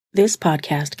This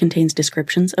podcast contains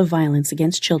descriptions of violence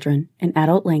against children and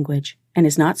adult language and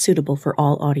is not suitable for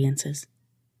all audiences.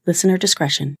 Listener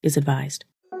discretion is advised.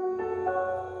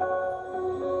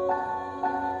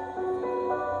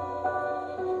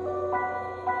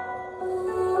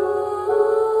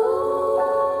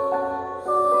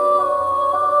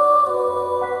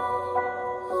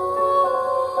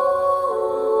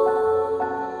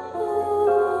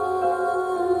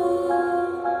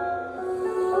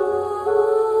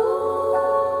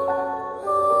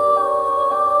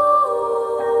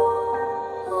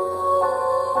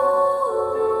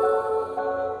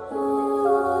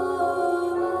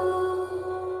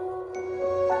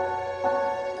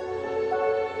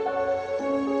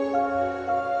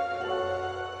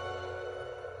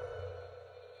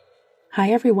 Hi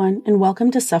everyone, and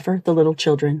welcome to Suffer the Little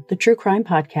Children, the true crime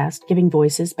podcast giving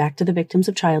voices back to the victims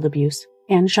of child abuse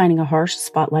and shining a harsh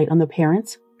spotlight on the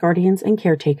parents, guardians, and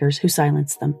caretakers who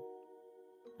silence them.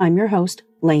 I'm your host,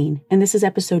 Lane, and this is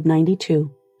episode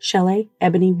 92, Shellay,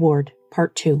 Ebony Ward,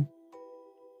 Part 2.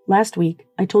 Last week,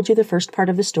 I told you the first part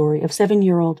of the story of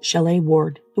 7-year-old Shellay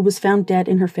Ward, who was found dead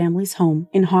in her family's home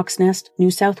in Hawk's Nest, New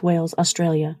South Wales,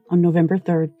 Australia, on November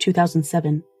 3,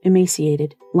 2007,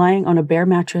 emaciated, lying on a bare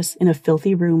mattress in a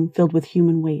filthy room filled with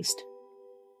human waste.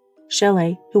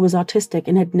 Shellay, who was autistic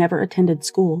and had never attended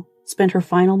school, spent her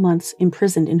final months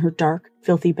imprisoned in her dark,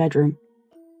 filthy bedroom.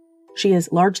 She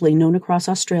is largely known across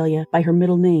Australia by her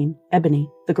middle name, Ebony,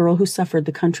 the girl who suffered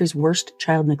the country's worst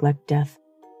child neglect death.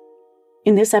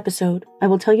 In this episode, I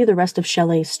will tell you the rest of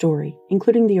Shellay's story,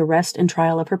 including the arrest and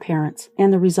trial of her parents,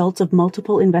 and the results of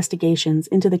multiple investigations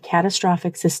into the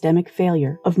catastrophic systemic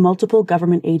failure of multiple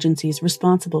government agencies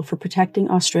responsible for protecting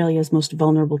Australia's most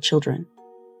vulnerable children.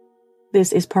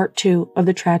 This is part 2 of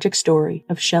the tragic story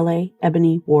of Shellay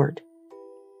Ebony Ward.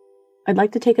 I'd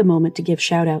like to take a moment to give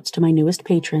shout-outs to my newest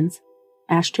patrons,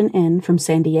 Ashton N. from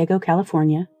San Diego,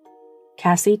 California,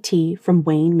 Cassie T. from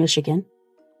Wayne, Michigan,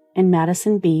 and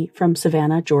Madison B. from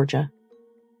Savannah, Georgia.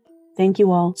 Thank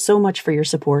you all so much for your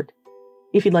support.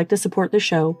 If you'd like to support the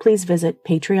show, please visit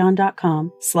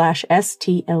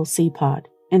patreon.com/stlcpod,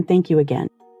 and thank you again.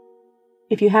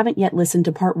 If you haven't yet listened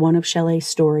to part 1 of Shellay's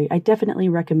story, I definitely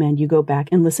recommend you go back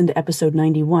and listen to episode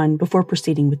 91 before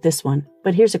proceeding with this one,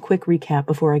 but here's a quick recap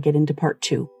before I get into part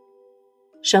 2.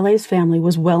 Shellay's family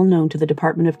was well known to the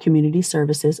Department of Community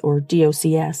Services, or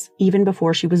DOCS, even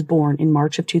before she was born in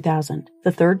March of 2000,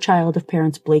 the third child of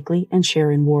parents Blakely and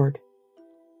Sharon Ward.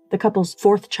 The couple's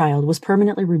fourth child was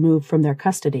permanently removed from their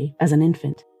custody as an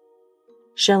infant.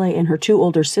 Shellay and her 2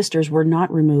 older sisters were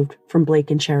not removed from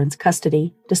Blake and Sharon's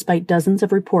custody, despite dozens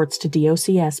of reports to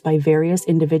DOCS by various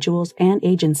individuals and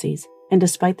agencies, and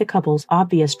despite the couple's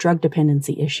obvious drug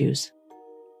dependency issues.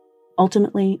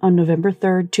 Ultimately, on November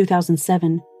 3,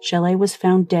 2007, Shellay was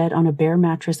found dead on a bare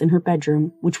mattress in her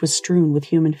bedroom, which was strewn with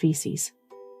human feces.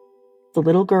 The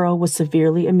little girl was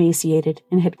severely emaciated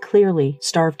and had clearly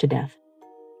starved to death.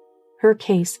 Her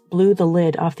case blew the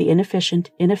lid off the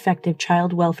inefficient, ineffective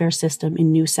child welfare system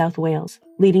in New South Wales,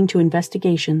 leading to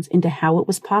investigations into how it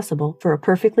was possible for a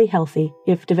perfectly healthy,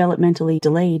 if developmentally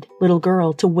delayed, little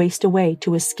girl to waste away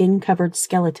to a skin-covered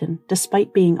skeleton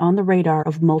despite being on the radar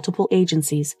of multiple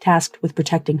agencies tasked with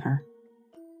protecting her.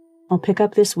 I'll pick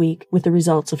up this week with the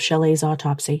results of Shellay's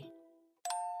autopsy.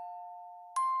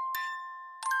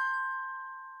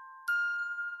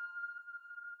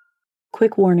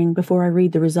 Quick warning before I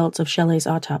read the results of Shellay's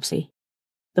autopsy.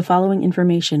 The following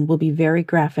information will be very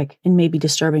graphic and may be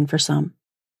disturbing for some.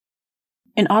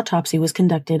 An autopsy was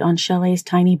conducted on Shellay's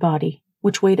tiny body,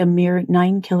 which weighed a mere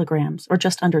 9 kilograms, or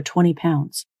just under 20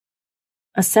 pounds.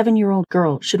 A 7-year-old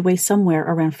girl should weigh somewhere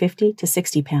around 50 to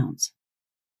 60 pounds.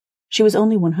 She was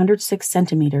only 106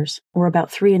 centimeters, or about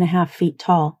 3.5 feet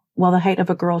tall, while the height of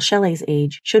a girl Shellay's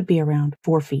age should be around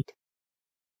 4 feet.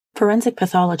 Forensic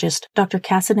pathologist Dr.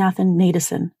 Kasanathan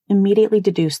Nadesan immediately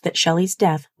deduced that Shellay's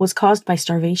death was caused by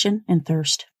starvation and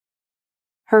thirst.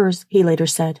 Hers, he later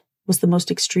said, was the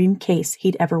most extreme case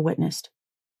he'd ever witnessed.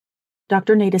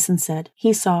 Dr. Nadesan said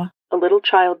he saw a little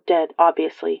child dead,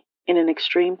 obviously, in an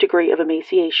extreme degree of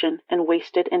emaciation and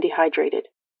wasted and dehydrated.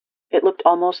 It looked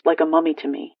almost like a mummy to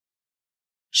me.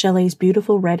 Shellay's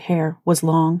beautiful red hair was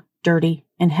long, dirty,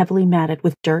 and heavily matted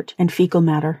with dirt and fecal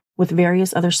matter, with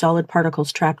various other solid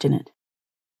particles trapped in it.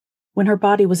 When her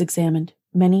body was examined,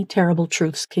 many terrible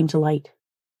truths came to light.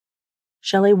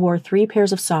 Shellay wore 3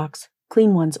 pairs of socks,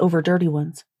 clean ones over dirty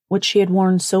ones, which she had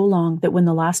worn so long that when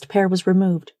the last pair was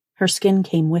removed, her skin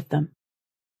came with them.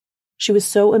 She was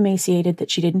so emaciated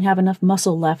that she didn't have enough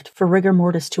muscle left for rigor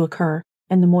mortis to occur,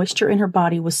 and the moisture in her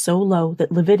body was so low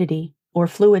that lividity, or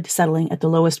fluid settling at the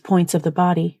lowest points of the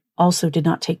body, also did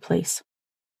not take place.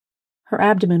 Her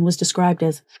abdomen was described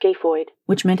as scaphoid,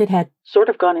 which meant it had sort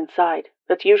of gone inside.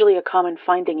 That's usually a common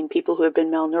finding in people who have been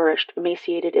malnourished,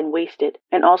 emaciated, and wasted,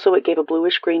 and also it gave a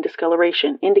bluish-green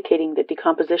discoloration indicating that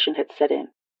decomposition had set in.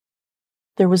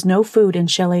 There was no food in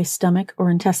Shellay's stomach or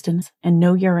intestines, and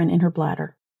no urine in her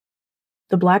bladder.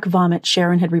 The black vomit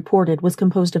Sharon had reported was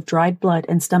composed of dried blood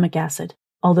and stomach acid,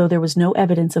 although there was no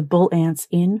evidence of bull ants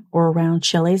in or around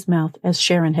Shellay's mouth as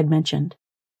Sharon had mentioned.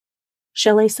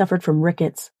 Shellay suffered from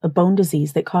rickets, a bone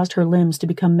disease that caused her limbs to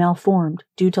become malformed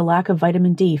due to lack of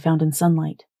vitamin D found in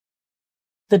sunlight.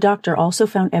 The doctor also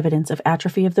found evidence of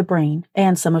atrophy of the brain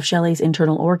and some of Shellay's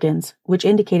internal organs, which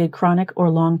indicated chronic or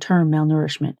long-term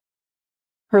malnourishment.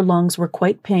 Her lungs were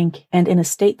quite pink and in a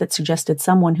state that suggested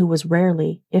someone who was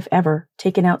rarely, if ever,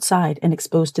 taken outside and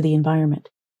exposed to the environment.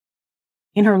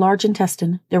 In her large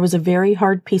intestine, there was a very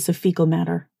hard piece of fecal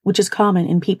matter, which is common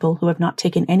in people who have not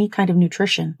taken any kind of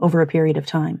nutrition over a period of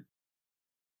time.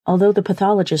 Although the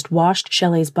pathologist washed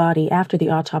Shellay's body after the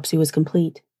autopsy was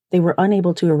complete, they were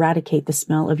unable to eradicate the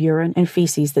smell of urine and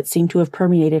feces that seemed to have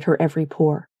permeated her every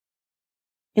pore.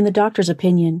 In the doctor's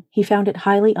opinion, he found it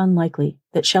highly unlikely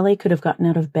that Shellay could have gotten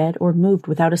out of bed or moved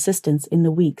without assistance in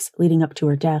the weeks leading up to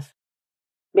her death.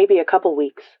 Maybe a couple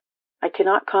weeks. I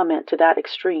cannot comment to that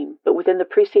extreme, but within the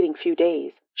preceding few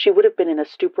days, she would have been in a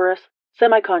stuporous,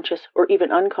 semi-conscious, or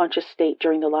even unconscious state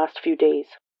during the last few days.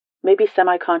 Maybe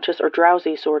semi-conscious or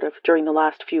drowsy, sort of, during the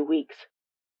last few weeks.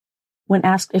 When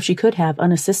asked if she could have,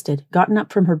 unassisted, gotten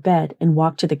up from her bed and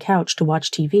walked to the couch to watch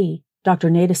TV, Dr.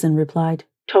 Nadeson replied,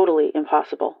 "Totally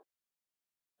impossible."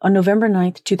 On November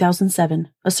 9, 2007,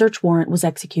 a search warrant was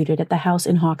executed at the house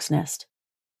in Hawk's Nest.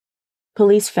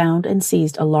 Police found and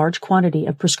seized a large quantity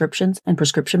of prescriptions and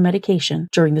prescription medication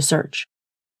during the search.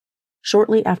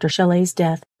 Shortly after Shellay's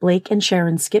death, Blake and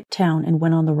Sharon skipped town and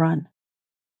went on the run.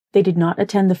 They did not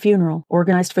attend the funeral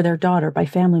organized for their daughter by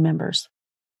family members.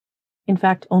 In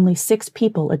fact, only 6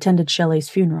 people attended Shellay's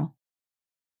funeral.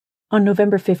 On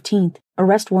November 15th,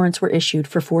 arrest warrants were issued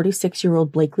for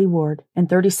 46-year-old Blakely Ward and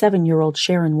 37-year-old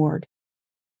Sharon Ward.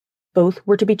 Both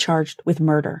were to be charged with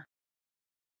murder.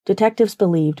 Detectives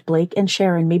believed Blake and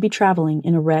Sharon may be traveling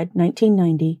in a red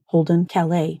 1990 Holden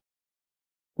Calais.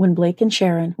 When Blake and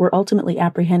Sharon were ultimately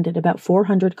apprehended about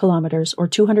 400 kilometers or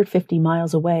 250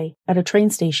 miles away at a train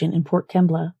station in Port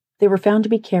Kembla, they were found to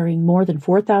be carrying more than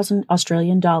 4,000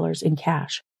 Australian dollars in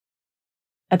cash.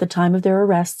 At the time of their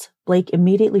arrests, Blake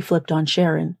immediately flipped on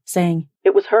Sharon, saying,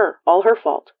 "It was her, all her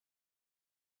fault."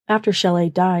 After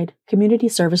Shellay died, Community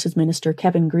Services Minister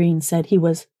Kevin Green said he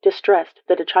was distressed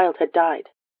that a child had died.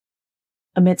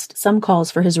 Amidst some calls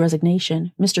for his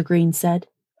resignation, Mr. Green said,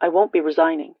 "I won't be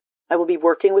resigning. I will be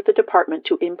working with the department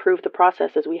to improve the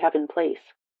processes we have in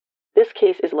place. This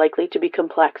case is likely to be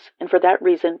complex, and for that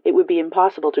reason it would be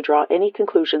impossible to draw any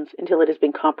conclusions until it has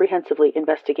been comprehensively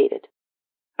investigated.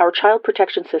 Our child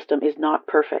protection system is not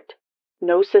perfect.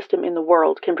 No system in the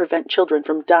world can prevent children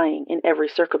from dying in every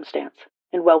circumstance,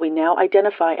 and while we now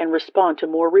identify and respond to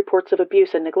more reports of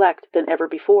abuse and neglect than ever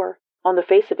before, on the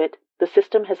face of it, the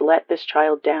system has let this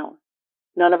child down.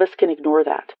 None of us can ignore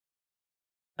that."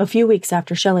 A few weeks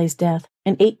after Shellay's death,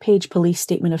 an 8-page police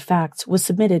statement of facts was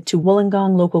submitted to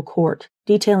Wollongong local court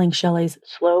detailing Shellay's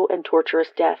slow and torturous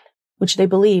death, which they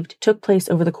believed took place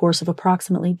over the course of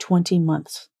approximately 20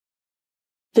 months.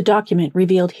 The document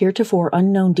revealed heretofore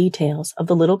unknown details of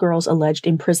the little girl's alleged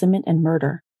imprisonment and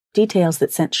murder, details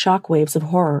that sent shockwaves of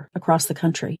horror across the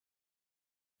country.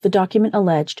 The document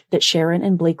alleged that Sharon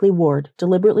and Blakely Ward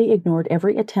deliberately ignored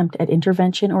every attempt at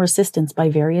intervention or assistance by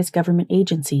various government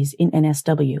agencies in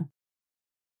NSW.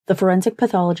 The forensic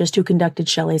pathologist who conducted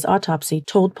Shellay's autopsy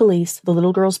told police the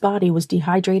little girl's body was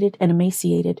dehydrated and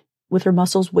emaciated, with her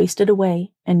muscles wasted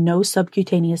away and no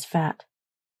subcutaneous fat.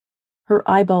 Her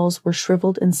eyeballs were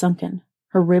shriveled and sunken,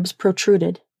 her ribs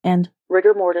protruded, and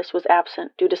rigor mortis was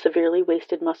absent due to severely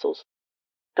wasted muscles.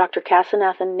 Dr.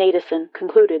 Kasanathan Nadeson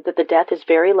concluded that the death is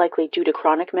very likely due to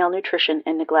chronic malnutrition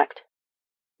and neglect.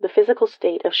 The physical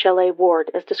state of Shellay Ward,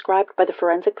 as described by the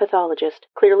forensic pathologist,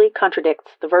 clearly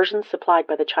contradicts the versions supplied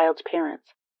by the child's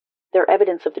parents. Their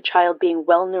evidence of the child being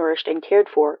well-nourished and cared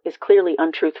for is clearly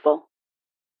untruthful.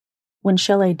 When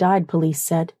Shellay died, police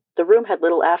said, the room had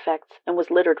little affects and was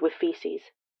littered with feces.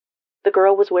 The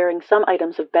girl was wearing some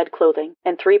items of bed clothing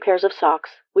and 3 pairs of socks,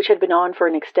 which had been on for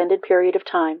an extended period of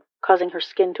time, causing her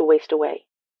skin to waste away.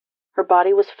 Her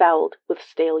body was fouled with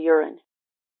stale urine.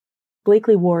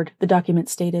 Blakely Ward, the document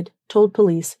stated, told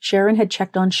police Sharon had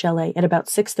checked on Shellay at about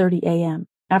 6:30 a.m.,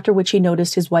 after which he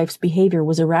noticed his wife's behavior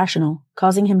was irrational,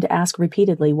 causing him to ask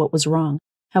repeatedly what was wrong.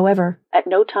 However, at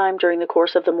no time during the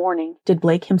course of the morning did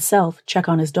Blake himself check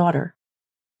on his daughter.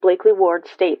 Blakely Ward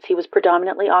states he was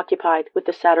predominantly occupied with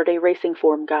the Saturday Racing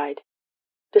Form guide.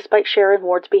 Despite Sharon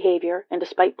Ward's behavior and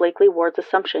despite Blakely Ward's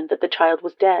assumption that the child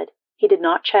was dead, he did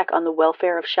not check on the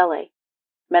welfare of Shellay.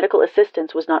 Medical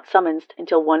assistance was not summoned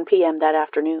until 1 p.m. that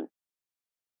afternoon.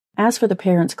 As for the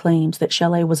parents' claims that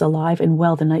Shellay was alive and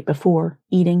well the night before,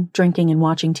 eating, drinking, and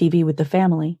watching TV with the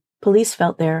family, police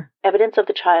felt their evidence of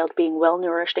the child being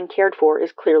well-nourished and cared for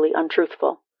is clearly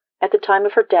untruthful. At the time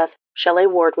of her death, Shellay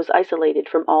Ward was isolated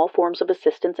from all forms of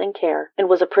assistance and care and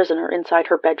was a prisoner inside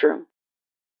her bedroom.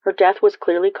 Her death was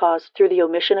clearly caused through the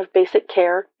omission of basic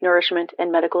care, nourishment,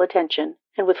 and medical attention,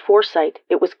 and with foresight,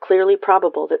 it was clearly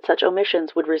probable that such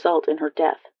omissions would result in her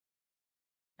death.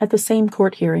 At the same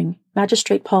court hearing,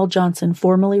 Magistrate Paul Johnson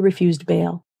formally refused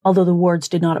bail, although the Wards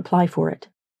did not apply for it.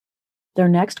 Their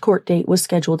next court date was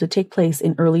scheduled to take place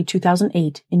in early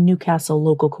 2008 in Newcastle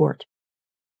Local Court.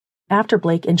 After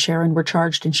Blake and Sharon were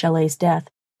charged in Shellay's death,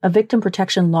 a victim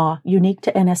protection law unique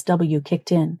to NSW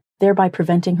kicked in, thereby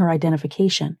preventing her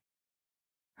identification.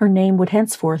 Her name would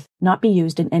henceforth not be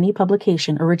used in any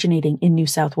publication originating in New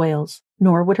South Wales,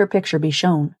 nor would her picture be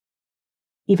shown.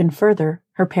 Even further,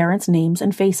 her parents' names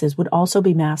and faces would also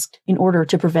be masked in order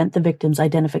to prevent the victim's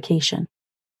identification.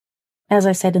 As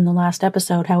I said in the last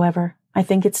episode, however, I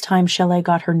think it's time Shellay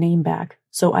got her name back,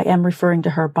 so I am referring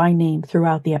to her by name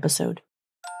throughout the episode.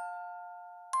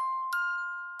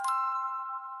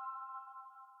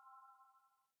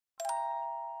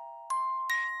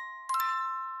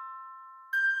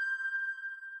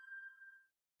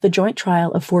 The joint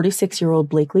trial of 46-year-old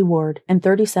Blakely Ward and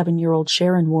 37-year-old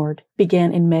Sharon Ward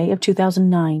began in May of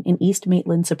 2009 in East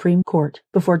Maitland Supreme Court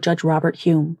before Judge Robert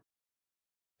Hume.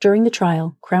 During the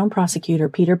trial, Crown Prosecutor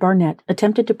Peter Barnett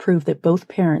attempted to prove that both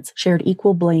parents shared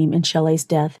equal blame in Shellay's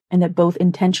death and that both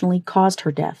intentionally caused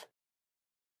her death.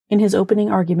 In his opening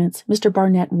arguments, Mr.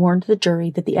 Barnett warned the jury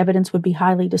that the evidence would be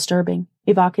highly disturbing,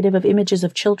 evocative of images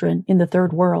of children in the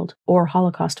Third World or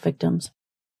Holocaust victims.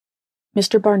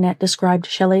 Mr. Barnett described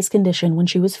Shellay's condition when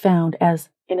she was found as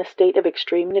in a state of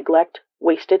extreme neglect,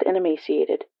 wasted and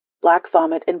emaciated, black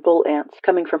vomit and bull ants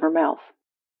coming from her mouth.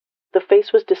 The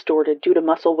face was distorted due to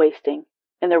muscle wasting,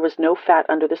 and there was no fat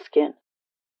under the skin.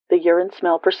 The urine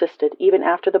smell persisted even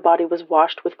after the body was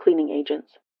washed with cleaning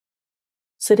agents.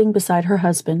 Sitting beside her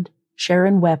husband,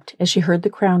 Sharon wept as she heard the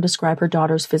Crown describe her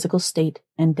daughter's physical state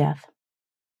and death.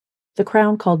 The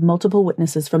Crown called multiple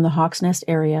witnesses from the Hawks Nest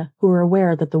area who were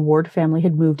aware that the Ward family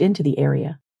had moved into the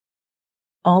area.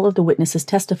 All of the witnesses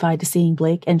testified to seeing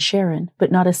Blake and Sharon,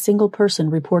 but not a single person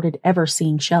reported ever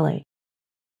seeing Shellay.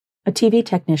 A TV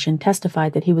technician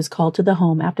testified that he was called to the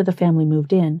home after the family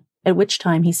moved in, at which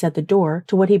time he said the door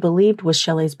to what he believed was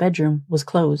Shellay's bedroom was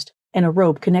closed, and a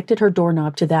rope connected her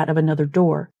doorknob to that of another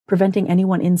door, preventing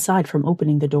anyone inside from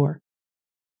opening the door.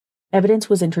 Evidence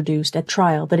was introduced at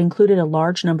trial that included a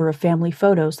large number of family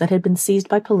photos that had been seized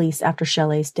by police after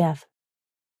Shellay's death.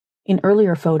 In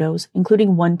earlier photos,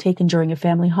 including one taken during a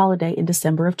family holiday in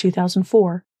December of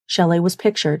 2004, Shellay was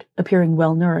pictured, appearing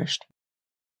well-nourished.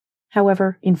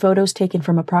 However, in photos taken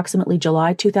from approximately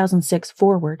July 2006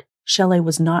 forward, Shellay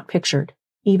was not pictured,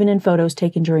 even in photos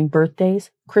taken during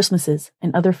birthdays, Christmases,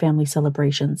 and other family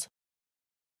celebrations.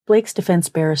 Blake's defense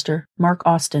barrister, Mark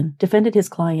Austin, defended his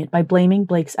client by blaming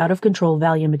Blake's out-of-control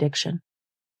Valium addiction.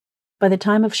 By the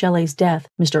time of Shellay's death,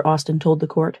 Mr. Austin told the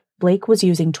court, Blake was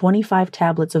using 25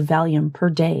 tablets of Valium per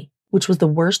day, which was the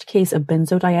worst case of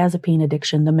benzodiazepine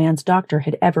addiction the man's doctor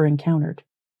had ever encountered.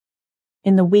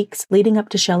 In the weeks leading up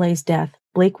to Shellay's death,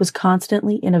 Blake was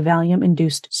constantly in a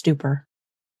Valium-induced stupor.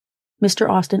 Mr.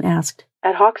 Austin asked,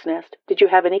 "At Hawks Nest, did you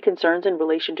have any concerns in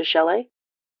relation to Shellay?"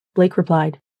 Blake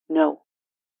replied, "No."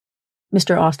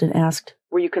 Mr. Austin asked,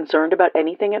 "Were you concerned about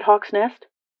anything at Hawks Nest?"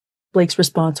 Blake's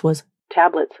response was,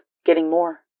 "Tablets, getting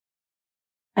more."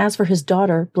 As for his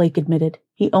daughter, Blake admitted,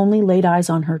 he only laid eyes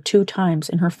on her 2 times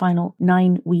in her final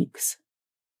 9 weeks.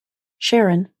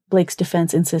 Sharon, Blake's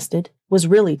defense insisted, was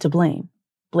really to blame.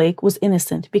 Blake was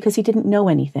innocent because he didn't know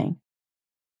anything.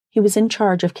 He was in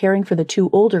charge of caring for the 2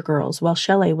 older girls while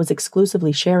Shellay was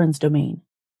exclusively Sharon's domain.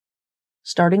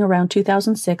 Starting around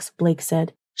 2006, Blake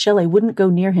said, Shellay wouldn't go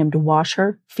near him to wash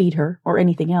her, feed her, or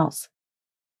anything else.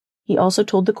 He also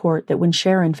told the court that when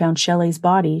Sharon found Shellay's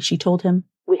body, she told him,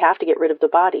 "We have to get rid of the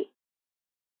body."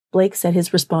 Blake said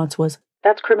his response was,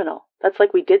 "That's criminal. That's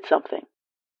like we did something."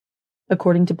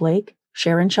 According to Blake,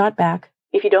 Sharon shot back,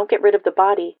 "If you don't get rid of the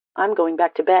body, I'm going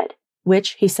back to bed,"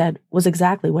 which, he said, was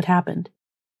exactly what happened.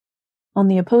 On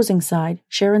the opposing side,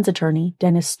 Sharon's attorney,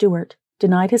 Dennis Stewart,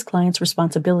 denied his client's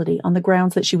responsibility on the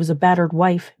grounds that she was a battered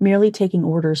wife merely taking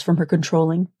orders from her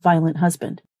controlling, violent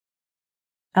husband.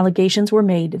 Allegations were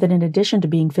made that in addition to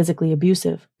being physically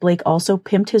abusive, Blake also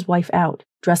pimped his wife out,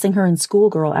 dressing her in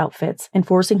schoolgirl outfits and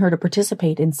forcing her to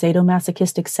participate in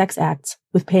sadomasochistic sex acts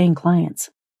with paying clients.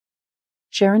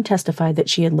 Sharon testified that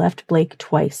she had left Blake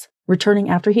twice, returning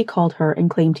after he called her and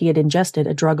claimed he had ingested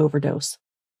a drug overdose.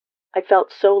 I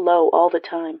felt so low all the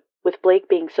time, with Blake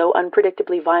being so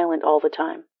unpredictably violent all the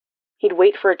time. He'd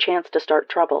wait for a chance to start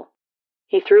trouble.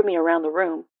 He threw me around the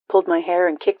room, pulled my hair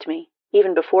and kicked me,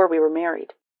 even before we were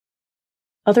married.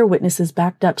 Other witnesses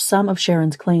backed up some of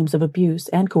Sharon's claims of abuse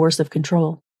and coercive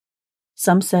control.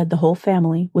 Some said the whole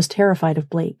family was terrified of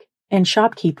Blake, and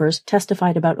shopkeepers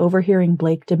testified about overhearing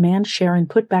Blake demand Sharon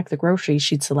put back the groceries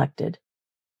she'd selected.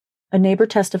 A neighbor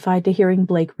testified to hearing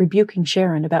Blake rebuking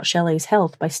Sharon about Shellay's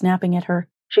health by snapping at her,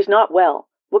 "She's not well.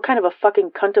 What kind of a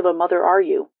fucking cunt of a mother are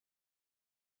you?"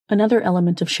 Another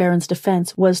element of Sharon's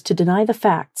defense was to deny the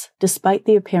facts, despite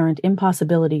the apparent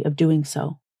impossibility of doing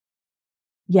so.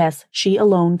 Yes, she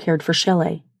alone cared for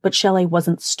Shellay, but Shellay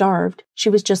wasn't starved, she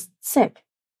was just sick.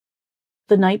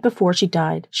 The night before she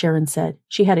died, Sharon said,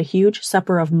 she had a huge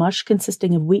supper of mush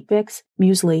consisting of Weet Bix,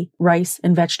 muesli, rice,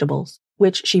 and vegetables,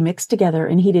 which she mixed together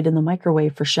and heated in the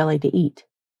microwave for Shellay to eat.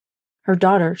 Her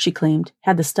daughter, she claimed,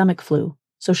 had the stomach flu,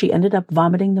 so she ended up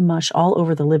vomiting the mush all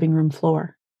over the living room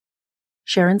floor.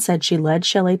 Sharon said she led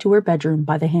Shellay to her bedroom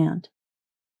by the hand.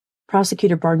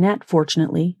 Prosecutor Barnett,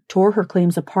 fortunately, tore her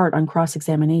claims apart on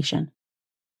cross-examination.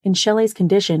 In Shellay's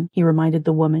condition, he reminded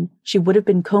the woman, she would have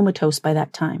been comatose by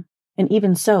that time, and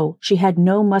even so, she had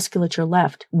no musculature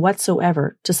left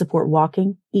whatsoever to support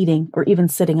walking, eating, or even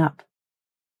sitting up.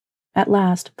 At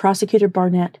last, Prosecutor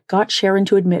Barnett got Sharon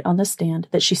to admit on the stand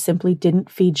that she simply didn't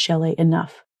feed Shellay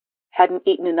enough. Hadn't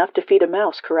eaten enough to feed a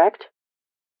mouse, correct?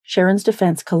 Sharon's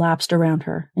defense collapsed around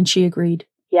her, and she agreed,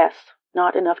 yes,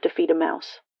 not enough to feed a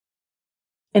mouse.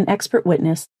 An expert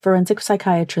witness, forensic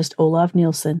psychiatrist Olav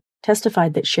Nielsen,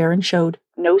 testified that Sharon showed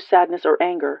no sadness or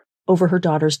anger over her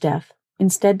daughter's death,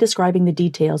 instead describing the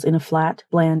details in a flat,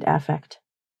 bland affect.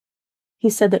 He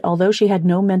said that although she had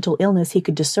no mental illness he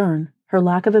could discern, her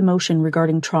lack of emotion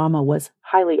regarding trauma was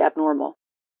highly abnormal,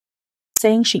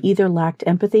 saying she either lacked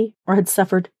empathy or had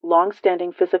suffered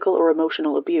long-standing physical or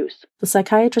emotional abuse. The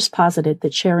psychiatrist posited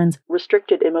that Sharon's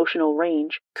restricted emotional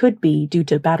range could be due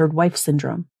to battered wife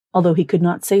syndrome, although he could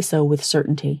not say so with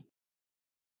certainty.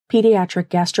 Pediatric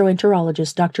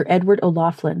gastroenterologist Dr. Edward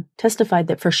O'Loughlin testified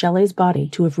that for Shellay's body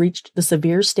to have reached the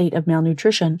severe state of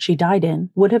malnutrition she died in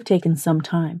would have taken some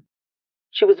time.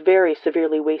 She was very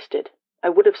severely wasted. I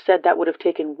would have said that would have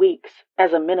taken weeks,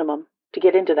 as a minimum, to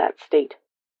get into that state.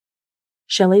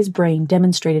 Shellay's brain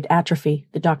demonstrated atrophy,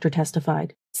 the doctor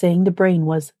testified, saying the brain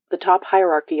was the top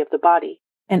hierarchy of the body,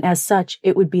 and as such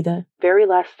it would be the very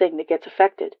last thing that gets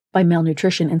affected by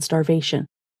malnutrition and starvation.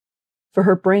 For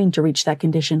her brain to reach that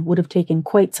condition would have taken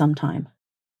quite some time.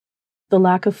 The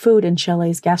lack of food in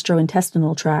Shellay's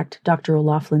gastrointestinal tract, Dr.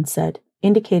 O'Loughlin said,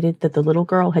 indicated that the little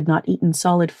girl had not eaten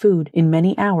solid food in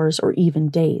many hours or even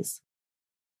days.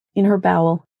 In her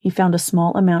bowel, he found a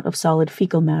small amount of solid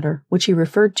fecal matter, which he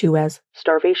referred to as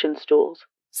starvation stools,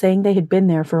 saying they had been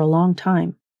there for a long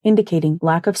time, indicating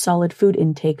lack of solid food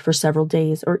intake for several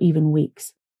days or even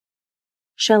weeks.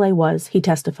 Shellay was, he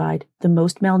testified, the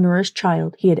most malnourished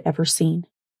child he had ever seen.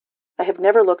 I have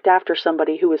never looked after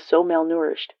somebody who is so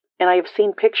malnourished, and I have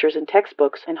seen pictures in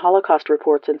textbooks and Holocaust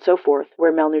reports and so forth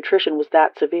where malnutrition was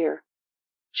that severe.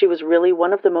 She was really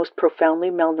one of the most profoundly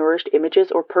malnourished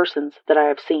images or persons that I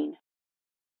have seen.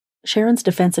 Sharon's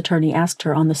defense attorney asked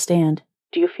her on the stand,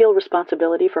 "Do you feel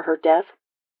responsibility for her death?"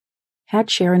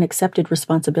 Had Sharon accepted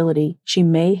responsibility, she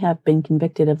may have been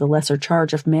convicted of the lesser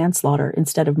charge of manslaughter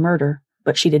instead of murder,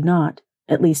 but she did not,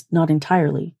 at least not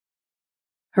entirely.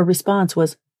 Her response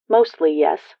was, "Mostly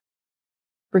yes."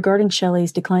 Regarding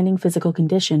Shellay's declining physical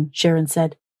condition, Sharon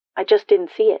said, "I just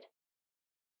didn't see it.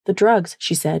 The drugs,"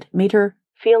 she said, "made her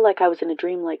feel like I was in a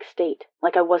dreamlike state,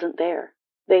 like I wasn't there.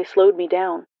 They slowed me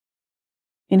down."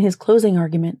 In his closing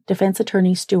argument, defense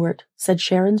attorney Stewart said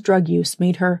Sharon's drug use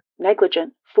made her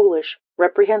negligent, foolish,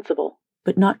 reprehensible,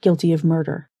 but not guilty of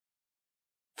murder.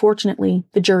 Fortunately,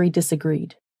 the jury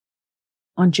disagreed.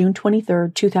 On June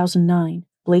 23, 2009,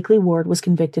 Blakely Ward was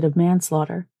convicted of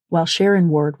manslaughter, while Sharon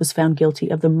Ward was found guilty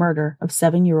of the murder of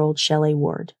 7-year-old Shellay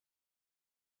Ward.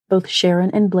 Both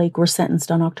Sharon and Blake were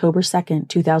sentenced on October 2,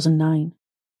 2009.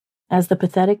 As the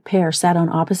pathetic pair sat on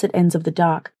opposite ends of the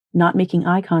dock, not making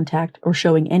eye contact or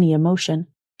showing any emotion,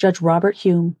 Judge Robert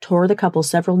Hume tore the couple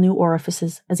several new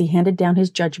orifices as he handed down his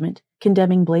judgment,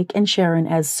 condemning Blake and Sharon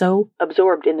as so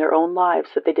absorbed in their own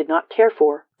lives that they did not care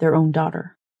for their own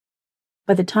daughter.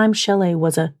 By the time Shellay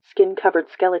was a skin-covered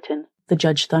skeleton, the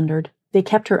judge thundered, They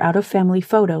kept her out of family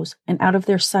photos and out of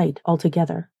their sight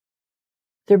altogether.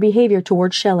 Their behavior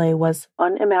toward Shellay was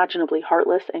unimaginably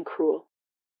heartless and cruel.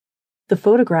 The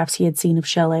photographs he had seen of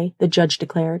Shellay, the judge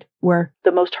declared, were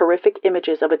the most horrific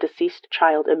images of a deceased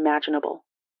child imaginable.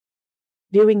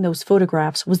 Viewing those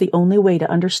photographs was the only way to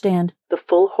understand the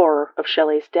full horror of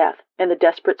Shellay's death and the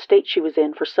desperate state she was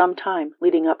in for some time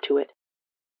leading up to it.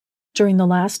 During the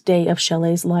last day of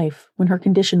Shellay's life, when her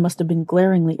condition must have been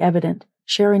glaringly evident,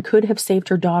 Sharon could have saved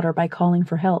her daughter by calling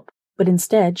for help, but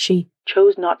instead she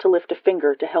chose not to lift a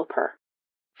finger to help her.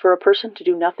 For a person to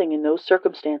do nothing in those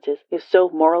circumstances is so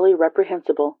morally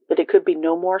reprehensible that it could be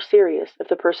no more serious if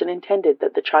the person intended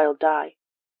that the child die.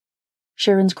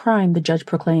 Sharon's crime, the judge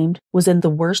proclaimed, was in the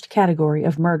worst category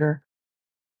of murder.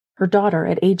 Her daughter,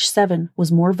 at age 7,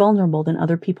 was more vulnerable than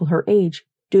other people her age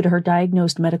due to her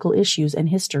diagnosed medical issues and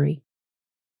history.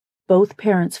 Both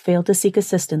parents failed to seek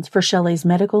assistance for Shellay's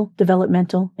medical,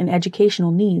 developmental, and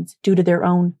educational needs due to their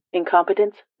own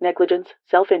incompetence, negligence,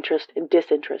 self-interest, and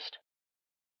disinterest.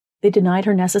 They denied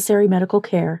her necessary medical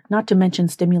care, not to mention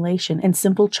stimulation and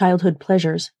simple childhood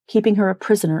pleasures, keeping her a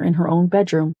prisoner in her own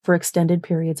bedroom for extended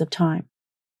periods of time.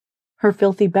 Her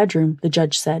filthy bedroom, the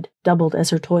judge said, doubled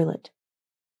as her toilet.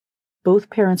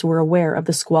 Both parents were aware of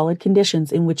the squalid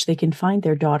conditions in which they confined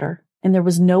their daughter, and there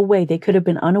was no way they could have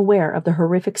been unaware of the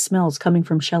horrific smells coming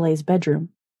from Shellay's bedroom.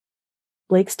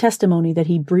 Blake's testimony that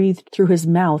he breathed through his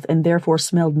mouth and therefore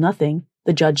smelled nothing,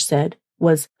 the judge said,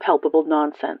 was palpable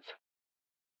nonsense.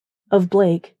 Of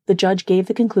Blake, the judge gave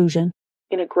the conclusion,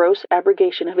 in a gross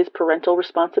abrogation of his parental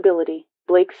responsibility,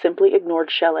 Blake simply ignored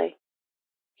Shellay.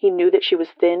 He knew that she was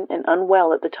thin and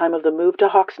unwell at the time of the move to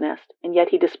Hawksnest, and yet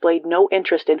he displayed no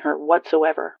interest in her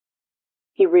whatsoever.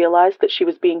 He realized that she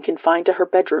was being confined to her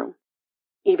bedroom.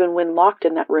 Even when locked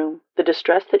in that room, the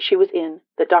distress that she was in,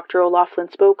 that Dr. O'Loughlin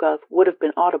spoke of, would have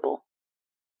been audible.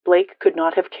 Blake could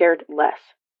not have cared less.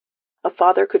 A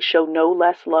father could show no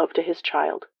less love to his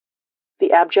child.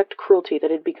 The abject cruelty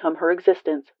that had become her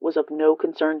existence was of no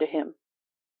concern to him.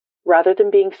 Rather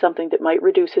than being something that might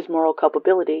reduce his moral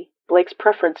culpability, Blake's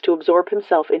preference to absorb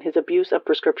himself in his abuse of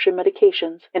prescription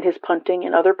medications and his punting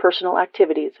and other personal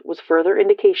activities was further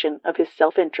indication of his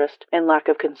self-interest and lack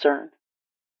of concern.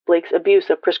 Blake's abuse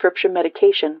of prescription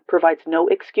medication provides no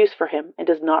excuse for him and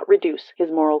does not reduce his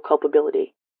moral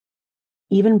culpability.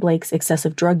 Even Blake's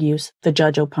excessive drug use, the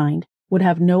judge opined, would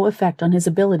have no effect on his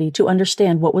ability to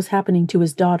understand what was happening to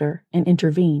his daughter and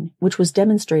intervene, which was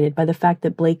demonstrated by the fact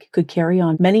that Blake could carry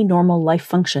on many normal life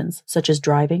functions such as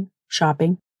driving,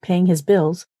 shopping, paying his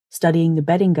bills, studying the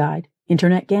betting guide,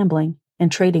 internet gambling,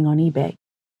 and trading on eBay.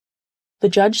 The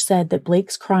judge said that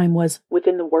Blake's crime was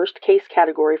within the worst case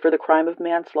category for the crime of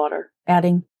manslaughter,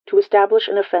 adding, to establish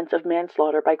an offense of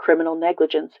manslaughter by criminal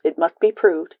negligence, it must be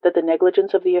proved that the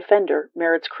negligence of the offender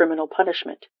merits criminal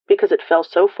punishment, because it fell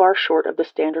so far short of the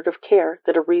standard of care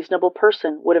that a reasonable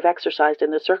person would have exercised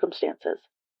in the circumstances.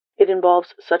 It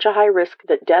involves such a high risk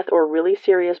that death or really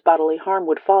serious bodily harm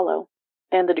would follow,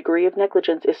 and the degree of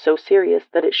negligence is so serious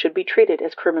that it should be treated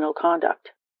as criminal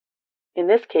conduct. In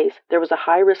this case, there was a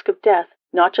high risk of death,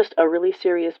 not just a really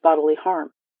serious bodily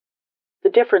harm. The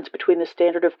difference between the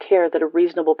standard of care that a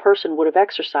reasonable person would have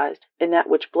exercised and that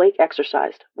which Blake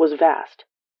exercised was vast.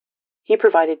 He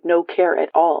provided no care at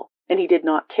all, and he did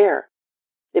not care.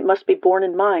 It must be borne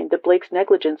in mind that Blake's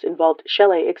negligence involved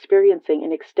Shellay experiencing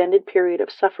an extended period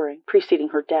of suffering preceding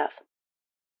her death.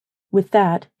 With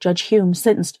that, Judge Hume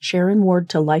sentenced Sharon Ward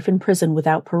to life in prison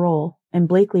without parole, and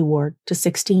Blakely Ward to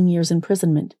 16 years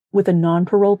imprisonment, with a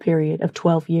non-parole period of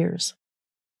 12 years.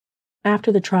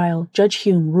 After the trial, Judge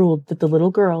Hume ruled that the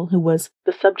little girl, who was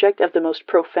the subject of the most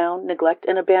profound neglect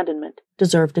and abandonment,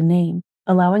 deserved a name,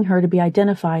 allowing her to be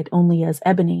identified only as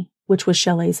Ebony, which was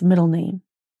Shellay's middle name.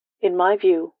 In my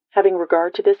view, having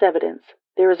regard to this evidence,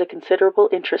 there is a considerable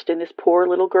interest in this poor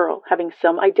little girl having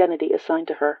some identity assigned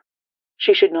to her.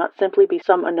 She should not simply be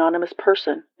some anonymous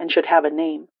person and should have a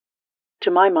name. To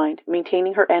my mind,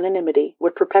 maintaining her anonymity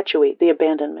would perpetuate the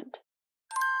abandonment.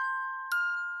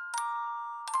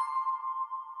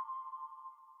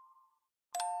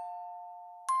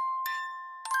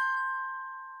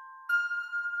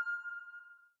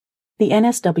 The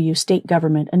NSW state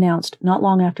government announced not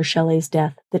long after Shellay's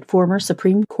death that former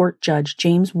Supreme Court Judge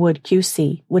James Wood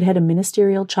QC would head a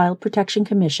ministerial child protection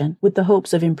commission with the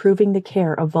hopes of improving the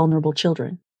care of vulnerable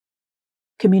children.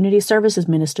 Community Services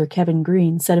Minister Kevin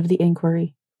Green said of the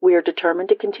inquiry, "We are determined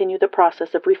to continue the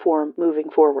process of reform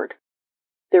moving forward.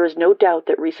 There is no doubt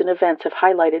that recent events have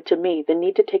highlighted to me the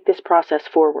need to take this process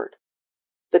forward.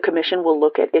 The commission will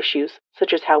look at issues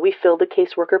such as how we fill the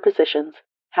caseworker positions,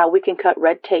 how we can cut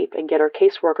red tape and get our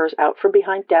caseworkers out from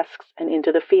behind desks and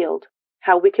into the field,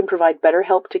 how we can provide better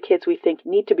help to kids we think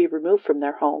need to be removed from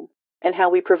their home, and how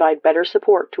we provide better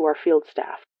support to our field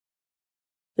staff.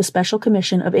 The Special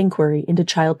Commission of Inquiry into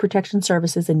Child Protection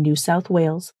Services in New South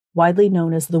Wales, widely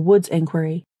known as the Woods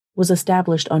Inquiry, was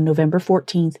established on November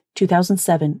 14,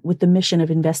 2007, with the mission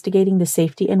of investigating the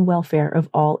safety and welfare of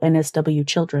all NSW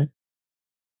children.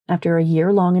 After a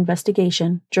year-long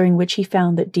investigation, during which he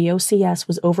found that DOCS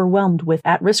was overwhelmed with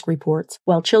at-risk reports,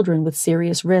 while children with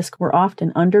serious risk were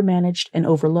often undermanaged and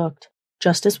overlooked,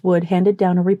 Justice Wood handed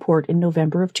down a report in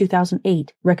November of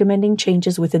 2008 recommending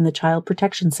changes within the child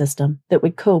protection system that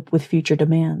would cope with future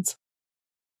demands.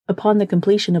 Upon the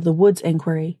completion of the Woods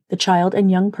Inquiry, the Child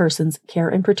and Young Persons Care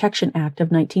and Protection Act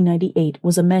of 1998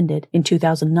 was amended in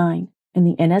 2009, and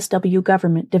the NSW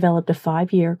government developed a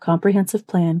 5-year comprehensive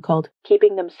plan called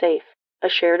Keeping Them Safe, a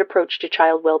shared approach to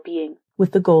child well-being,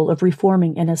 with the goal of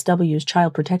reforming NSW's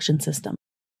child protection system.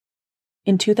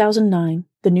 In 2009,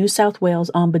 the New South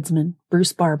Wales Ombudsman,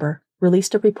 Bruce Barber,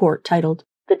 released a report titled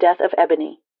The Death of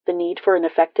Ebony, the Need for an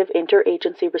Effective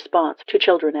Interagency Response to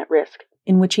Children at Risk,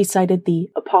 in which he cited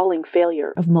the appalling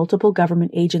failure of multiple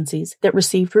government agencies that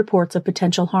received reports of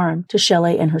potential harm to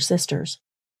Shellay and her sisters.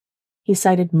 He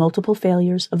cited multiple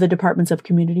failures of the Departments of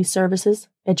Community Services,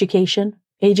 Education,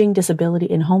 Aging,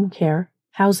 Disability and Home Care,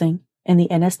 Housing, and the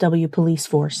NSW Police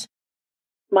Force.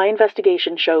 My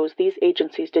investigation shows these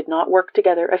agencies did not work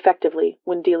together effectively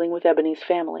when dealing with Ebony's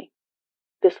family.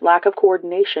 This lack of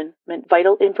coordination meant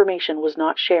vital information was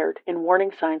not shared and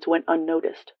warning signs went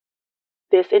unnoticed.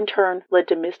 This, in turn, led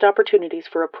to missed opportunities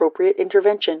for appropriate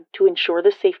intervention to ensure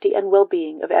the safety and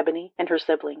well-being of Ebony and her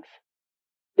siblings.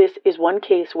 This is one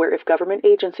case where if government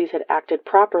agencies had acted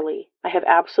properly, I have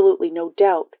absolutely no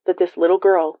doubt that this little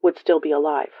girl would still be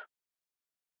alive.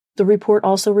 The report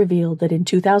also revealed that in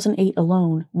 2008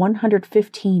 alone,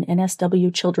 115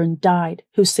 NSW children died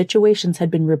whose situations had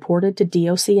been reported to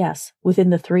DOCS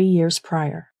within the 3 years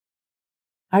prior.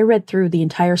 I read through the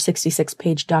entire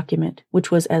 66-page document,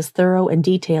 which was as thorough and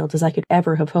detailed as I could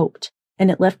ever have hoped, and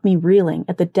it left me reeling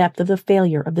at the depth of the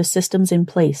failure of the systems in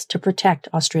place to protect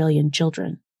Australian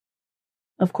children.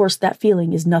 Of course, that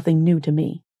feeling is nothing new to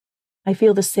me. I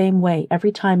feel the same way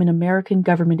every time an American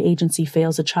government agency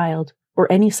fails a child, or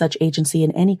any such agency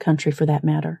in any country for that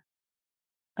matter.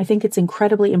 I think it's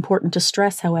incredibly important to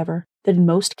stress, however, that in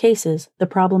most cases, the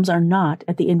problems are not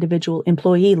at the individual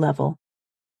employee level.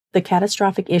 The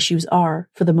catastrophic issues are,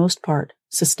 for the most part,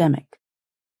 systemic.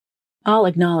 I'll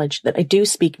acknowledge that I do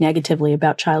speak negatively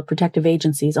about child protective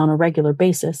agencies on a regular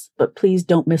basis, but please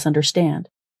don't misunderstand.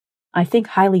 I think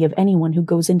highly of anyone who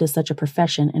goes into such a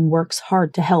profession and works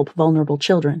hard to help vulnerable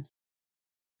children.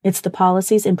 It's the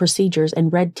policies and procedures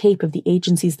and red tape of the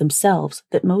agencies themselves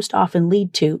that most often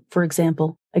lead to, for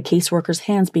example, a caseworker's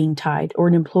hands being tied or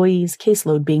an employee's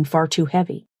caseload being far too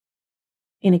heavy.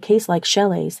 In a case like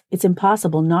Shellay's, it's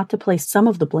impossible not to place some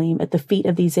of the blame at the feet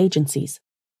of these agencies.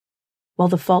 While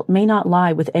the fault may not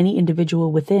lie with any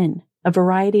individual within, a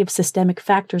variety of systemic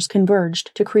factors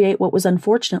converged to create what was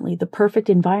unfortunately the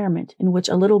perfect environment in which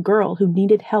a little girl who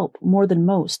needed help more than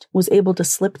most was able to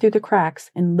slip through the cracks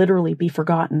and literally be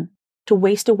forgotten, to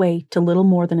waste away to little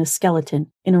more than a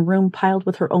skeleton in a room piled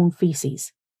with her own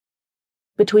feces.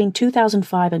 Between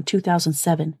 2005 and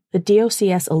 2007, the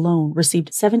DOCS alone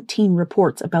received 17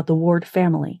 reports about the Ward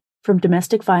family, from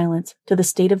domestic violence to the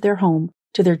state of their home,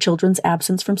 to their children's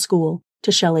absence from school, to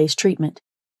Shellay's treatment.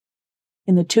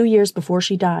 In the 2 years before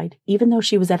she died, even though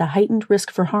she was at a heightened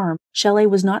risk for harm, Shellay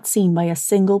was not seen by a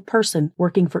single person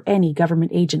working for any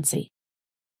government agency.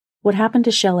 What happened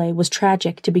to Shellay was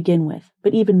tragic to begin with,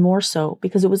 but even more so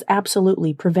because it was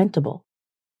absolutely preventable.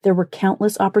 There were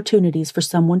countless opportunities for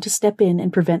someone to step in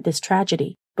and prevent this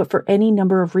tragedy, but for any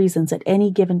number of reasons at any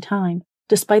given time,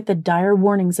 despite the dire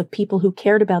warnings of people who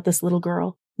cared about this little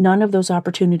girl, none of those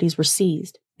opportunities were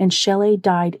seized, and Shellay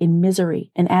died in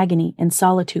misery and agony and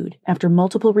solitude after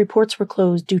multiple reports were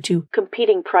closed due to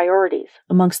competing priorities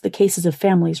amongst the cases of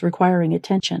families requiring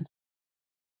attention.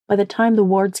 By the time the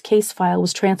Ward's case file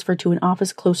was transferred to an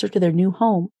office closer to their new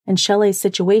home, and Shellay's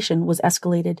situation was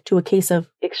escalated to a case of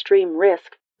extreme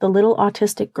risk, the little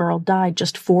autistic girl died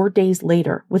just 4 days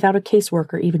later without a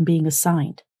caseworker even being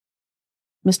assigned.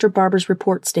 Mr. Barber's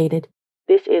report stated,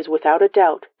 "This is without a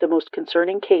doubt the most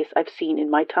concerning case I've seen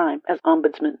in my time as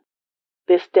Ombudsman.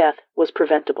 This death was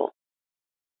preventable."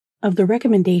 Of the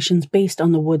recommendations based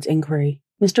on the Woods inquiry,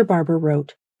 Mr. Barber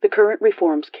wrote, "The current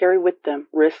reforms carry with them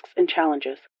risks and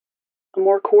challenges. A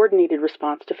more coordinated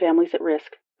response to families at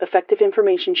risk, effective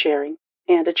information sharing,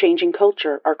 and a changing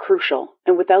culture are crucial,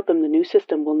 and without them the new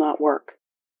system will not work.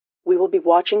 We will be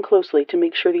watching closely to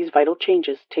make sure these vital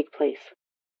changes take place."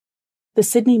 The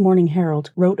Sydney Morning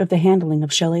Herald wrote of the handling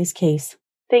of Shellay's case.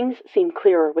 Things seem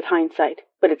clearer with hindsight,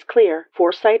 but it's clear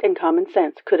foresight and common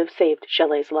sense could have saved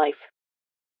Shellay's life.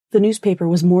 The newspaper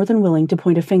was more than willing to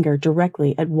point a finger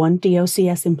directly at one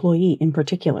DOCS employee in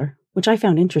particular, which I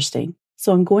found interesting,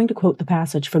 so I'm going to quote the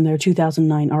passage from their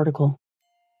 2009 article.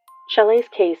 Shellay's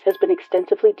case has been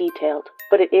extensively detailed,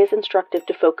 but it is instructive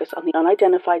to focus on the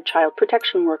unidentified child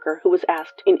protection worker who was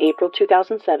asked in April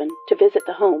 2007 to visit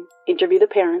the home, interview the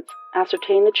parents,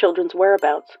 ascertain the children's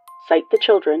whereabouts, cite the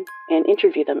children, and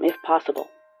interview them if possible.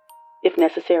 If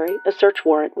necessary, a search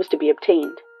warrant was to be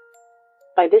obtained.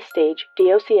 By this stage,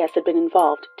 DOCS had been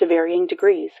involved to varying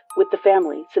degrees with the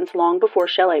family since long before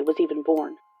Shellay was even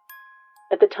born.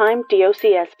 At the time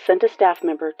DOCS sent a staff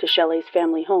member to Shellay's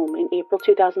family home in April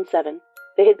 2007,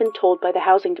 they had been told by the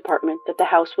housing department that the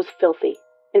house was filthy,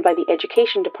 and by the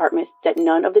education department that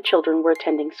none of the children were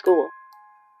attending school.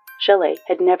 Shellay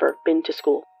had never been to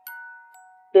school.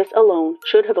 This alone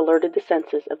should have alerted the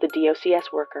senses of the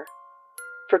DOCS worker.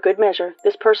 For good measure,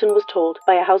 this person was told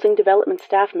by a housing development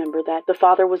staff member that the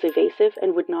father was evasive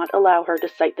and would not allow her to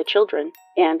cite the children,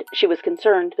 and she was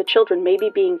concerned the children may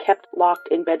be being kept locked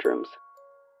in bedrooms.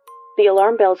 The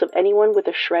alarm bells of anyone with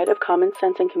a shred of common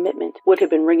sense and commitment would have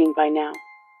been ringing by now.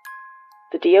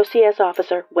 The DOCS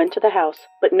officer went to the house,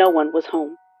 but no one was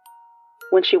home.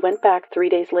 When she went back 3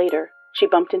 days later, she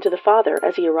bumped into the father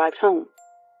as he arrived home.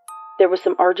 There was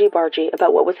some argy-bargy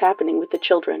about what was happening with the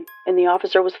children, and the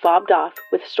officer was fobbed off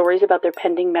with stories about their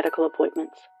pending medical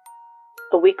appointments.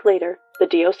 A week later, the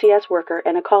DOCS worker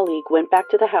and a colleague went back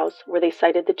to the house where they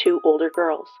cited the two older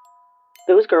girls.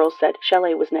 Those girls said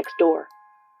Shellay was next door.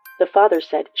 The father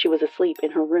said she was asleep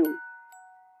in her room.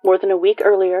 More than a week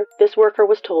earlier, this worker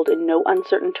was told in no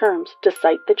uncertain terms to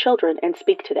cite the children and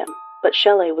speak to them, but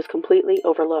Shellay was completely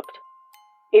overlooked.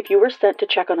 If you were sent to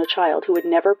check on a child who had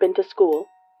never been to school,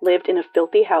 lived in a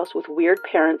filthy house with weird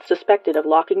parents suspected of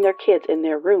locking their kids in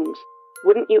their rooms,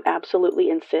 wouldn't you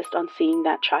absolutely insist on seeing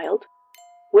that child?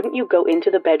 Wouldn't you go into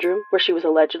the bedroom where she was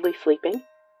allegedly sleeping?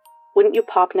 Wouldn't you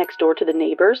pop next door to the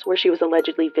neighbors where she was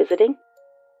allegedly visiting?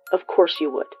 Of course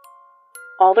you would.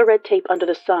 All the red tape under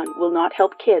the sun will not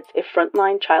help kids if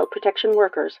frontline child protection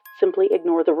workers simply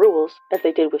ignore the rules as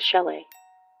they did with Shellay.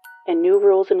 And new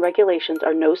rules and regulations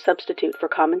are no substitute for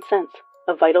common sense,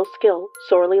 a vital skill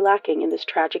sorely lacking in this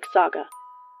tragic saga.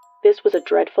 This was a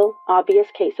dreadful, obvious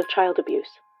case of child abuse.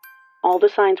 All the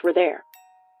signs were there.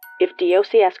 If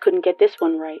DOCS couldn't get this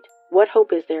one right, what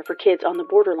hope is there for kids on the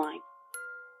borderline?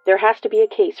 There has to be a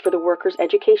case for the worker's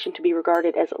education to be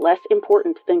regarded as less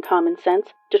important than common sense,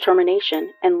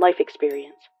 determination, and life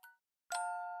experience.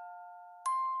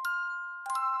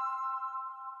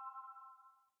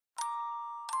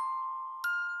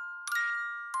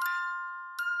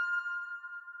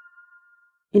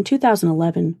 In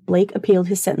 2011, Blake appealed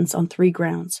his sentence on 3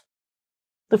 grounds.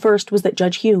 The first was that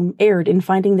Judge Hume erred in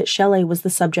finding that Shellay was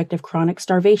the subject of chronic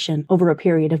starvation over a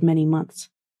period of many months.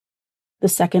 The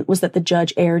second was that the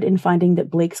judge erred in finding that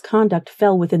Blake's conduct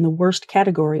fell within the worst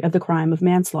category of the crime of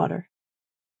manslaughter.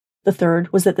 The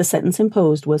third was that the sentence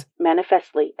imposed was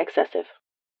manifestly excessive.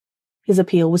 His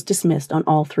appeal was dismissed on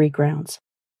all 3 grounds.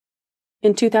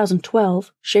 In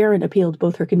 2012, Sharon appealed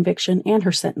both her conviction and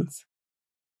her sentence.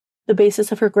 The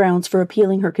basis of her grounds for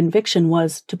appealing her conviction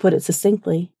was, to put it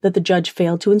succinctly, that the judge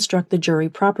failed to instruct the jury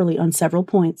properly on several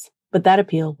points, but that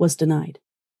appeal was denied.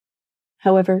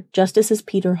 However, Justices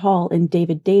Peter Hall and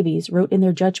David Davies wrote in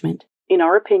their judgment, "In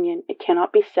our opinion, it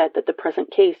cannot be said that the present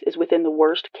case is within the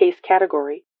worst case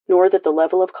category, nor that the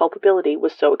level of culpability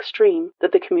was so extreme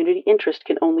that the community interest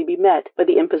can only be met by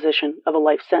the imposition of a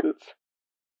life sentence."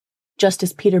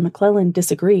 Justice Peter McClellan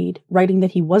disagreed, writing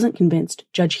that he wasn't convinced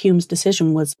Judge Hume's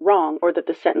decision was wrong or that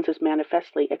the sentence is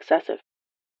manifestly excessive.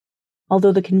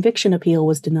 Although the conviction appeal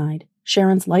was denied,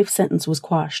 Sharon's life sentence was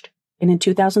quashed, and in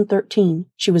 2013,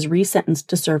 she was resentenced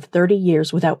to serve 30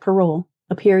 years without parole,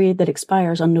 a period that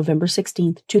expires on November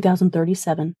 16,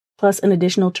 2037, plus an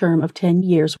additional term of 10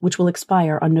 years which will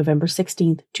expire on November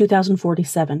 16,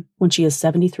 2047, when she is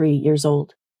 73 years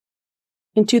old.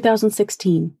 In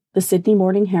 2016, the Sydney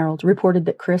Morning Herald reported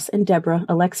that Chris and Deborah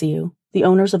Alexiou, the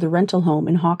owners of the rental home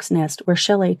in Hawk's Nest where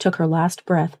Shellay took her last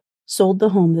breath, sold the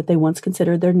home that they once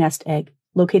considered their nest egg,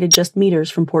 located just meters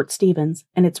from Port Stephens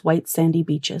and its white sandy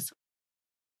beaches.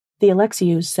 The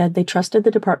Alexious said they trusted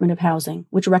the Department of Housing,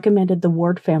 which recommended the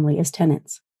Ward family as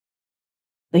tenants.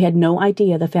 They had no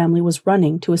idea the family was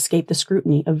running to escape the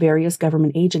scrutiny of various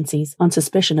government agencies on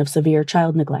suspicion of severe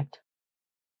child neglect.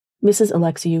 Mrs.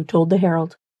 Alexiou told the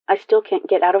Herald, "I still can't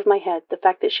get out of my head the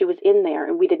fact that she was in there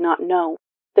and we did not know,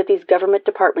 that these government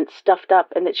departments stuffed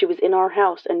up and that she was in our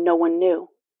house and no one knew.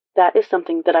 That is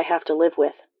something that I have to live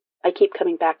with. I keep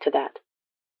coming back to that.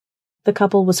 The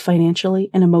couple was financially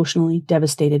and emotionally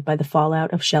devastated by the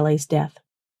fallout of Shellay's death.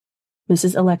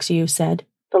 Mrs. Alexiou said,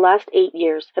 "The last 8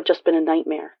 years have just been a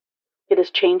nightmare. It has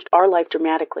changed our life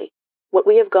dramatically. What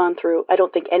we have gone through, I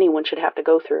don't think anyone should have to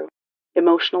go through.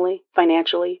 Emotionally,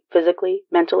 financially, physically,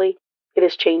 mentally, it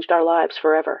has changed our lives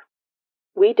forever.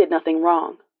 We did nothing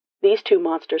wrong. These two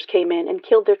monsters came in and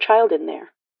killed their child in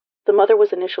there. The mother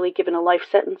was initially given a life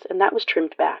sentence, and that was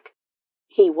trimmed back.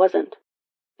 He wasn't.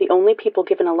 The only people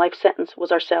given a life sentence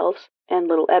was ourselves and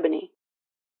little Ebony."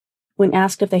 When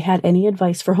asked if they had any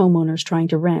advice for homeowners trying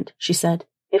to rent, she said,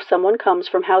 "If someone comes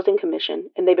from Housing Commission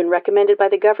and they've been recommended by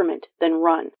the government, then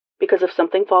run. Because if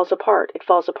something falls apart, it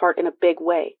falls apart in a big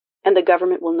way, and the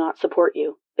government will not support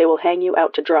you. They will hang you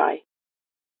out to dry."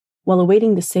 While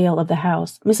awaiting the sale of the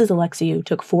house, Mrs. Alexiou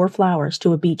took 4 flowers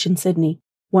to a beach in Sydney,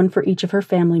 one for each of her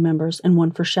family members and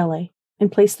one for Shellay,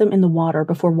 and placed them in the water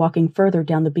before walking further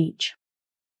down the beach.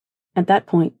 At that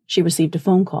point, she received a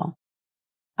phone call.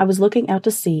 I was looking out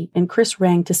to sea, and Chris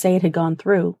rang to say it had gone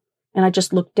through, and I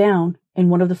just looked down, and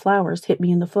one of the flowers hit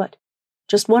me in the foot.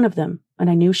 Just one of them, and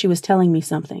I knew she was telling me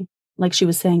something, like she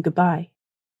was saying goodbye.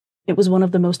 It was one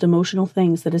of the most emotional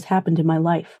things that has happened in my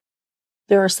life.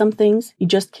 There are some things you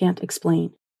just can't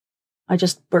explain. I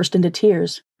just burst into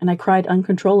tears, and I cried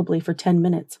uncontrollably for 10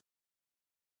 minutes.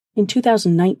 In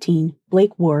 2019,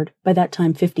 Blake Ward, by that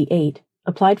time 58,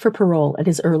 applied for parole at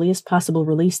his earliest possible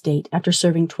release date after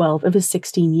serving 12 of his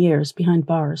 16 years behind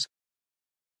bars.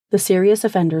 The Serious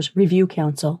Offenders Review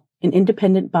Council, an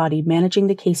independent body managing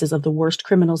the cases of the worst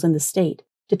criminals in the state,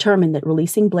 determined that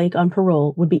releasing Blake on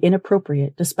parole would be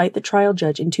inappropriate despite the trial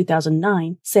judge in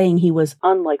 2009 saying he was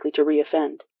unlikely to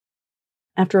reoffend.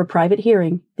 After a private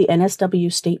hearing, the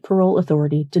NSW State Parole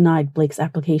Authority denied Blake's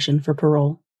application for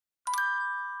parole.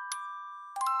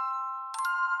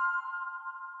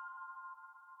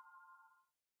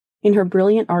 In her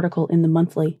brilliant article in The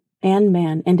Monthly, Anne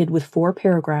Mann ended with 4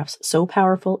 paragraphs so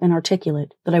powerful and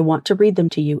articulate that I want to read them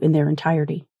to you in their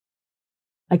entirety.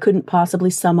 I couldn't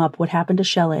possibly sum up what happened to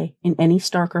Shellay in any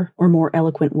starker or more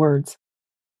eloquent words.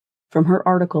 From her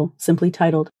article, simply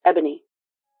titled, Ebony.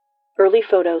 Early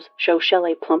photos show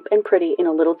Shellay plump and pretty in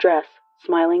a little dress,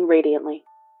 smiling radiantly.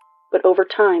 But over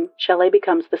time, Shellay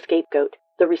becomes the scapegoat,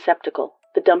 the receptacle,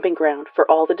 the dumping ground for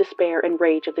all the despair and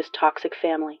rage of this toxic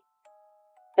family.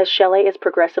 As Shellay is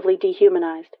progressively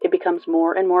dehumanized, it becomes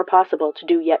more and more possible to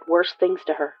do yet worse things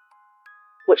to her.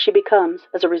 What she becomes,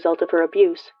 as a result of her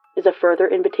abuse, is a further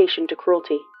invitation to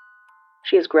cruelty.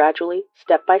 She is gradually,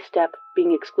 step by step,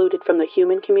 being excluded from the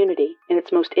human community and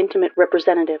its most intimate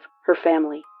representative, her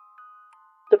family.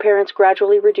 The parents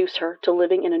gradually reduce her to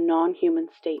living in a non-human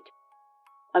state.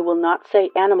 I will not say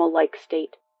animal-like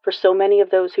state, for so many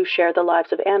of those who share the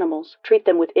lives of animals treat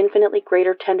them with infinitely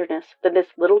greater tenderness than this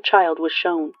little child was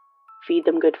shown. Feed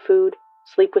them good food,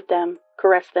 sleep with them,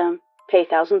 caress them, pay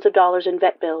thousands of dollars in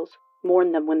vet bills,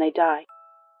 mourn them when they die.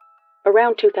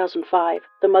 Around 2005,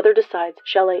 the mother decides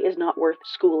Shellay is not worth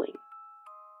schooling.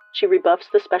 She rebuffs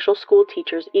the special school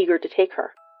teachers eager to take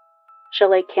her.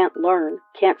 Shellay can't learn,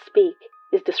 can't speak,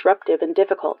 is disruptive and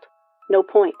difficult. No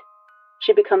point.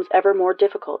 She becomes ever more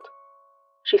difficult.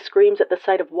 She screams at the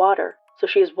sight of water, so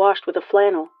she is washed with a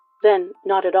flannel, then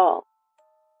not at all.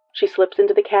 She slips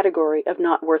into the category of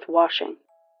not worth washing.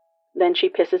 Then she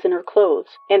pisses in her clothes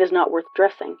and is not worth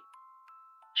dressing.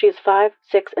 She is 5,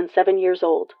 6, and 7 years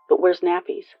old, but wears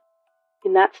nappies.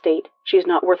 In that state, she is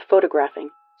not worth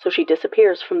photographing, so she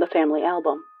disappears from the family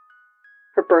album.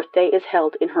 Her birthday is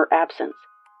held in her absence.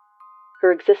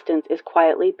 Her existence is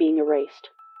quietly being erased.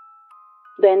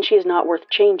 Then she is not worth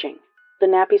changing. The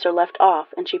nappies are left off,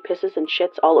 and she pisses and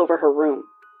shits all over her room.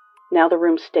 Now the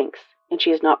room stinks, and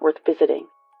she is not worth visiting.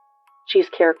 She is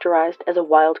characterized as a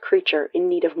wild creature in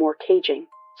need of more caging,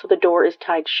 so the door is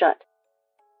tied shut.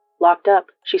 Locked up,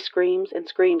 she screams and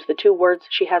screams the 2 words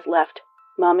she has left,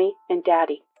 Mommy and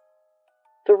Daddy.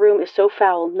 The room is so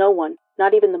foul no one,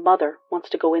 not even the mother, wants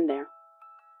to go in there.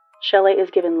 Shellay is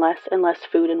given less and less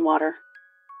food and water.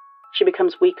 She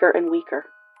becomes weaker and weaker.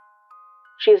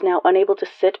 She is now unable to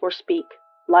sit or speak,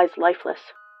 lies lifeless.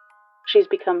 She's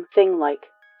become thing-like,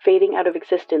 fading out of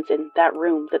existence in that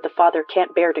room that the father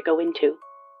can't bear to go into.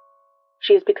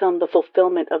 She has become the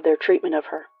fulfillment of their treatment of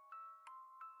her.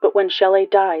 But when Shellay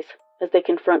dies, as they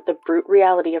confront the brute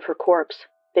reality of her corpse,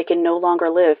 they can no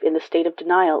longer live in the state of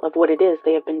denial of what it is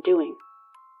they have been doing.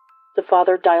 The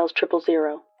father dials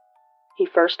 000. He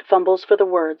first fumbles for the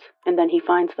words, and then he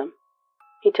finds them.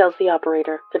 He tells the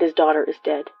operator that his daughter is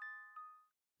dead.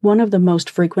 One of the most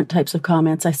frequent types of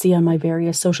comments I see on my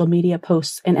various social media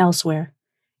posts and elsewhere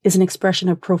is an expression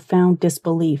of profound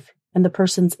disbelief and the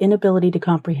person's inability to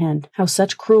comprehend how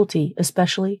such cruelty,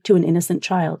 especially to an innocent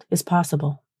child, is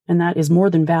possible, and that is more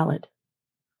than valid.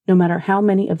 No matter how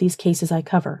many of these cases I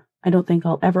cover, I don't think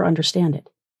I'll ever understand it.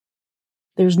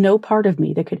 There's no part of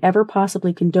me that could ever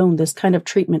possibly condone this kind of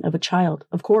treatment of a child,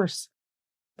 of course.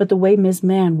 But the way Ms.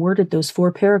 Mann worded those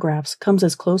 4 paragraphs comes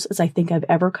as close as I think I've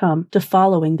ever come to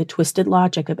following the twisted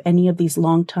logic of any of these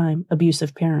long-time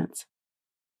abusive parents.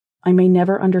 I may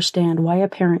never understand why a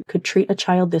parent could treat a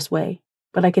child this way,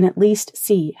 but I can at least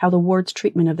see how the ward's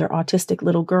treatment of their autistic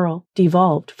little girl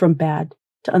devolved from bad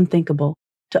to unthinkable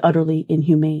to utterly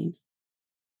inhumane.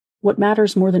 What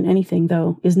matters more than anything,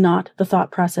 though, is not the thought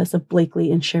process of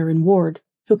Blakely and Sharon Ward,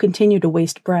 who continue to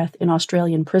waste breath in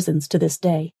Australian prisons to this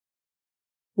day.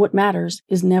 What matters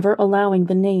is never allowing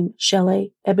the name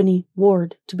Shellay Ebony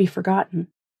Ward to be forgotten,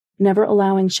 never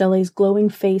allowing Shellay's glowing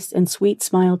face and sweet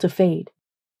smile to fade,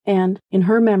 and, in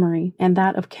her memory and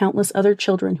that of countless other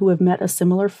children who have met a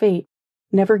similar fate,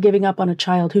 never giving up on a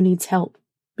child who needs help,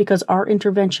 because our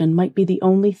intervention might be the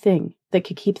only thing that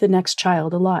could keep the next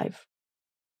child alive.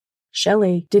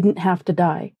 Shellay didn't have to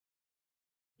die.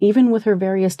 Even with her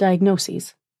various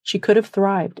diagnoses, she could have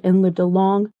thrived and lived a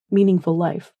long, meaningful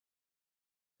life.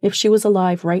 If she was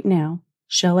alive right now,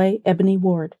 Shellay Ebony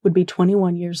Ward would be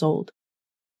 21 years old.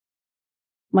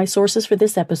 My sources for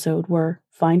this episode were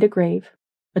Find a Grave,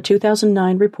 a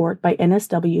 2009 report by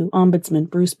NSW Ombudsman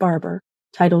Bruce Barber,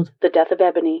 titled The Death of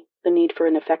Ebony, The Need for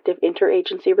an Effective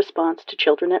Interagency Response to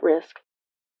Children at Risk,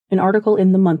 an article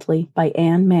in The Monthly by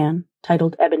Anne Mann,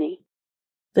 titled Ebony,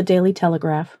 The Daily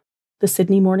Telegraph, The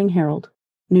Sydney Morning Herald,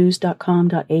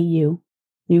 news.com.au,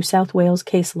 New South Wales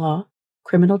Case Law,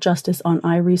 Criminal Justice on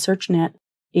iResearchNet,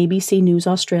 ABC News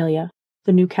Australia,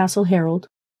 The Newcastle Herald,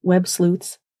 Web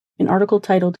Sleuths, an article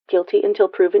titled Guilty Until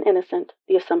Proven Innocent,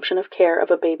 The Assumption of Care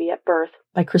of a Baby at Birth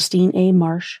by Christine A.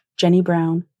 Marsh, Jenny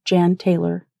Brown, Jan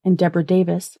Taylor, and Deborah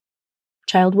Davis,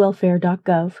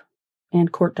 childwelfare.gov,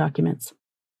 and court documents.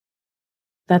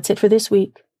 That's it for this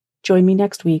week. Join me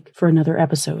next week for another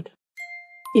episode.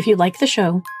 If you like the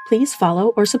show, please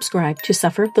follow or subscribe to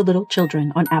Suffer the Little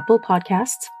Children on Apple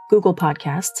Podcasts, Google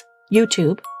Podcasts,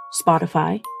 YouTube,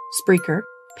 Spotify, Spreaker,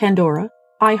 Pandora,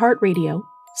 iHeartRadio,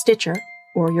 Stitcher,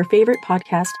 or your favorite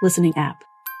podcast listening app.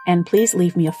 And please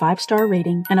leave me a 5-star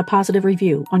rating and a positive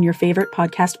review on your favorite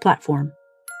podcast platform.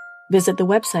 Visit the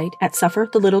website at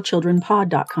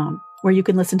sufferthelittlechildrenpod.com, where you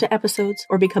can listen to episodes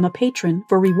or become a patron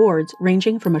for rewards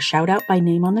ranging from a shout-out by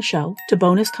name on the show to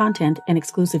bonus content and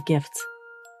exclusive gifts.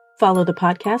 Follow the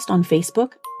podcast on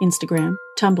Facebook, Instagram,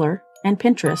 Tumblr, and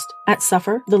Pinterest at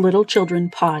Suffer the Little Children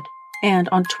Pod, and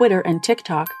on Twitter and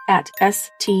TikTok at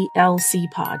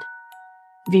STLCpod.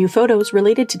 View photos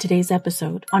related to today's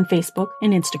episode on Facebook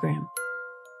and Instagram.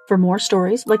 For more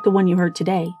stories like the one you heard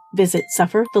today, visit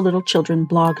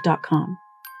sufferthelittlechildrenblog.com.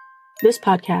 This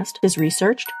podcast is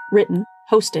researched, written,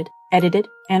 hosted, edited,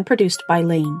 and produced by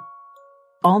Lane.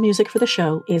 All music for the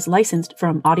show is licensed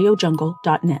from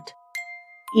audiojungle.net.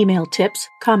 Email tips,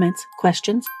 comments,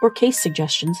 questions, or case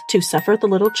suggestions to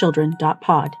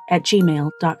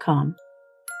sufferthelittlechildren.pod@gmail.com.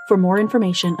 For more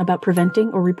information about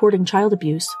preventing or reporting child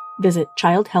abuse, visit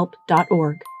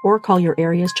childhelp.org or call your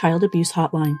area's child abuse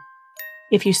hotline.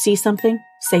 If you see something,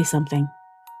 say something.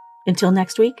 Until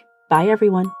next week, bye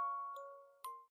everyone.